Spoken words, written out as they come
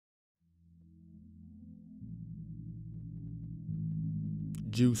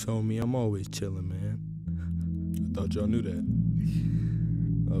Juice, homie, I'm always chillin', man. I thought y'all knew that.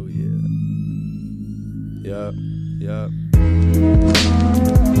 Oh yeah. Yup.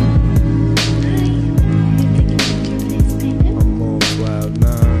 I'm on cloud 9.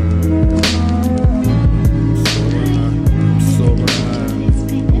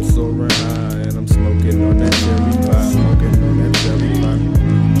 I'm soaring high, and I'm smoking on that cherry pie.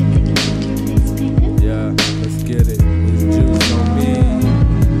 Yeah, let's get it. It's juice on me.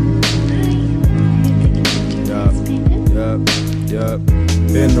 Yup.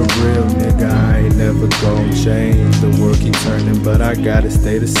 Been a real nigga, I ain't never gon' change. The world keep turning, but I gotta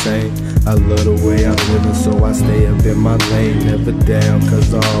stay the same. I love the way I'm living, so I stay up in my lane. Never down,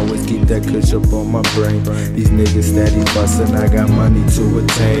 cause I always keep that kush up on my brain. These niggas steady bustin', I got money to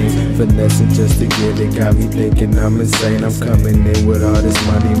attain. Finessing just to get it, got me thinking I'm insane. I'm coming in with all this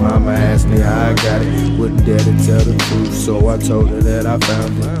money, mama asked me how I got it. Wouldn't dare to tell the truth, so I told her that I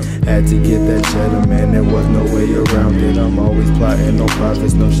found it. Had to get that cheddar, man, there was no way around it. I'm always plotting, no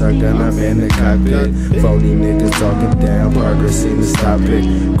profits, no shotgun, I'm in the cockpit. Phony niggas talking down, progress seem to stop it.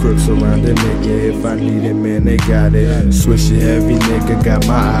 Crooks around the nigga, if I need it, man, they got it. Swish it heavy, nigga, got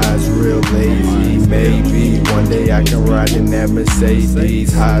my eyes real lazy. Maybe one day I can ride in that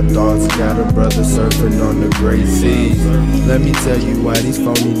Mercedes. High thoughts, got a brother surfing on the great seas. Let me tell you why these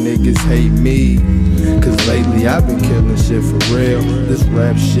phony niggas hate me. Cause lately I've been killing shit for real. This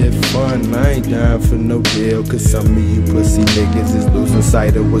rap shit fun, I ain't down for no deal. Cause some of you pussy niggas is losing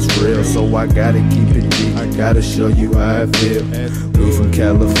sight of what's real. So I gotta keep it deep, I gotta show you how I feel. We from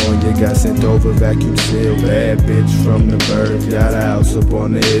California, got sent over vacuum seal. Bad bitch from the burbs, got a house up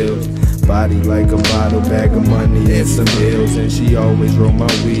on the hills. Body like a bottle, bag of money and some hills. And she always roll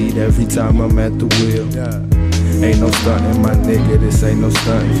my weed every time I'm at the wheel. Ain't no stuntin', my nigga, this ain't no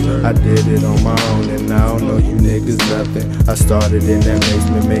stuntin'. I did it on my own and I don't know you niggas nothing. I started in that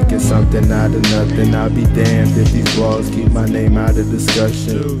basement making something out of nothing. I'll be damned if these walls keep my name out of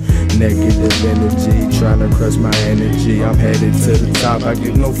discussion. Negative energy, tryna crush my energy. I'm headed to the top, I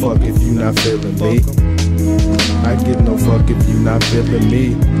give no fuck if you not feeling me. I give no fuck if you not feeling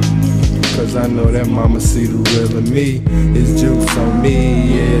me. Cause I know that mama see the real of me. It's juice on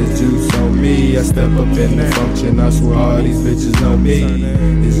me, yeah, it's juice on me. I step up in the function, I swear all these bitches know me.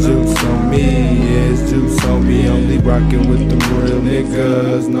 It's juice on me, yeah, it's juice on me. Only rockin' with them real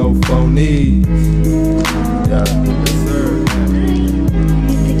niggas, no phonies. Yeah.